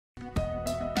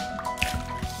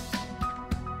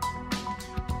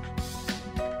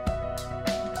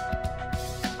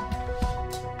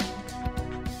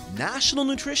National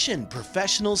Nutrition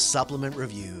Professional Supplement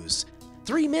Reviews.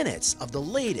 3 minutes of the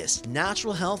latest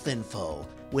natural health info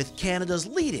with Canada's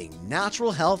leading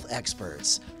natural health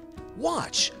experts.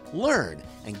 Watch, learn,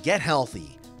 and get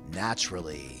healthy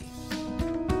naturally.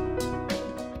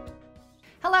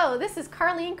 Hello, this is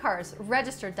Karlene Karst,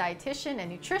 registered dietitian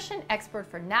and nutrition expert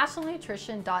for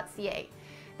Nationalnutrition.ca.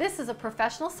 This is a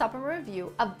professional supplement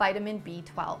review of vitamin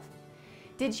B12.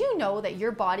 Did you know that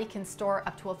your body can store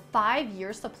up to a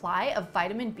 5-year supply of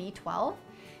vitamin B12?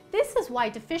 This is why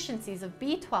deficiencies of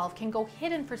B12 can go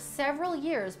hidden for several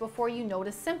years before you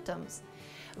notice symptoms.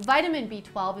 Vitamin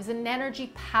B12 is an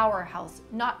energy powerhouse.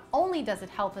 Not only does it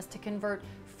help us to convert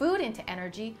food into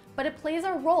energy, but it plays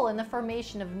a role in the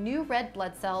formation of new red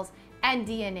blood cells and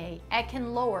DNA and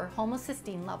can lower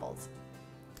homocysteine levels.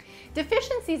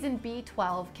 Deficiencies in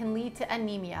B12 can lead to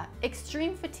anemia,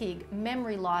 extreme fatigue,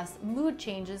 memory loss, mood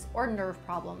changes, or nerve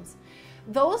problems.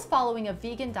 Those following a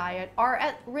vegan diet are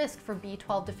at risk for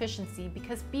B12 deficiency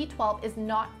because B12 is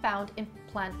not found in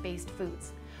plant-based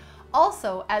foods.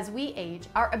 Also, as we age,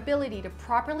 our ability to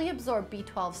properly absorb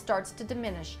B12 starts to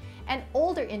diminish, and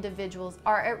older individuals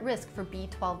are at risk for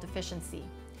B12 deficiency.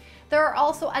 There are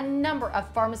also a number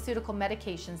of pharmaceutical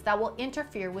medications that will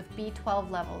interfere with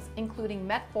B12 levels, including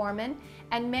metformin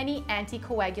and many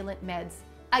anticoagulant meds,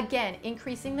 again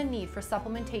increasing the need for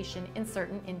supplementation in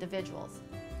certain individuals.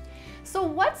 So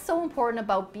what's so important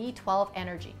about B12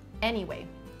 energy? Anyway,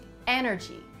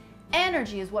 energy.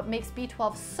 Energy is what makes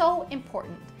B12 so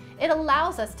important. It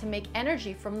allows us to make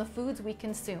energy from the foods we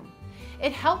consume.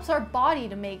 It helps our body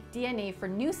to make DNA for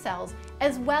new cells,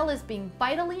 as well as being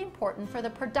vitally important for the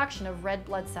production of red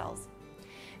blood cells.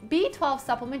 B12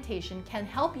 supplementation can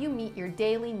help you meet your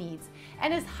daily needs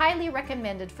and is highly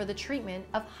recommended for the treatment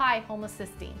of high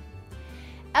homocysteine.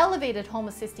 Elevated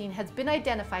homocysteine has been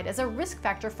identified as a risk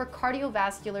factor for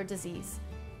cardiovascular disease.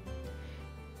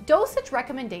 Dosage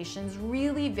recommendations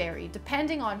really vary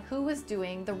depending on who is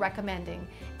doing the recommending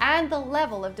and the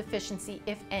level of deficiency,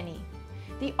 if any.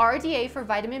 The RDA for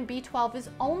vitamin B12 is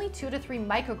only 2 to 3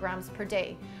 micrograms per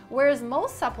day, whereas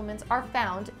most supplements are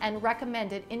found and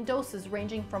recommended in doses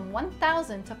ranging from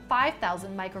 1,000 to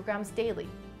 5,000 micrograms daily.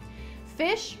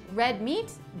 Fish, red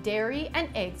meat, dairy, and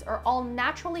eggs are all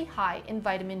naturally high in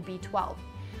vitamin B12.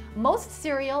 Most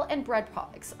cereal and bread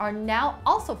products are now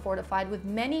also fortified with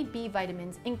many B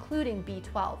vitamins, including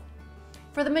B12.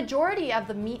 For the majority of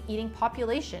the meat-eating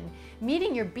population,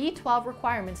 meeting your B12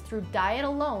 requirements through diet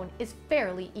alone is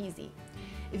fairly easy.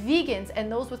 Vegans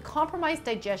and those with compromised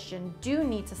digestion do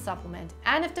need to supplement,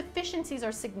 and if deficiencies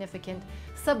are significant,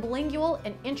 sublingual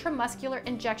and intramuscular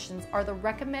injections are the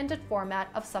recommended format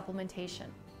of supplementation.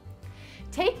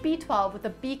 Take B12 with a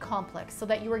B complex so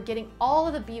that you are getting all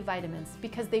of the B vitamins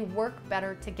because they work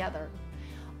better together.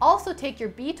 Also take your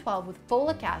B12 with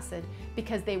folic acid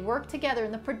because they work together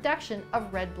in the production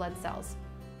of red blood cells.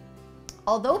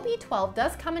 Although B12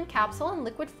 does come in capsule and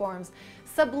liquid forms,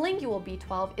 sublingual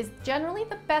B12 is generally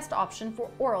the best option for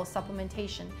oral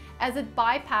supplementation as it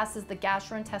bypasses the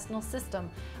gastrointestinal system,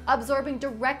 absorbing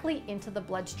directly into the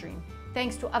bloodstream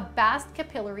thanks to a vast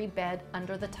capillary bed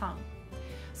under the tongue.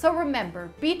 So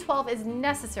remember, B12 is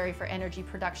necessary for energy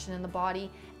production in the body,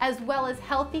 as well as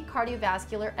healthy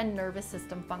cardiovascular and nervous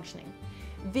system functioning.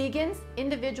 Vegans,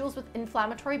 individuals with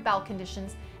inflammatory bowel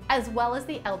conditions, as well as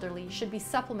the elderly should be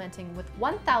supplementing with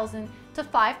 1,000 to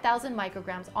 5,000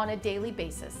 micrograms on a daily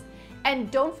basis. And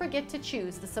don't forget to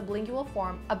choose the sublingual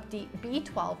form of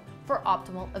B12 for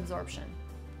optimal absorption.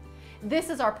 This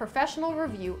is our professional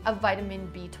review of vitamin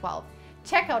B12.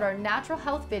 Check out our natural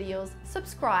health videos,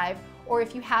 subscribe, or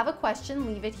if you have a question,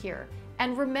 leave it here.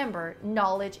 And remember,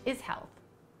 knowledge is health.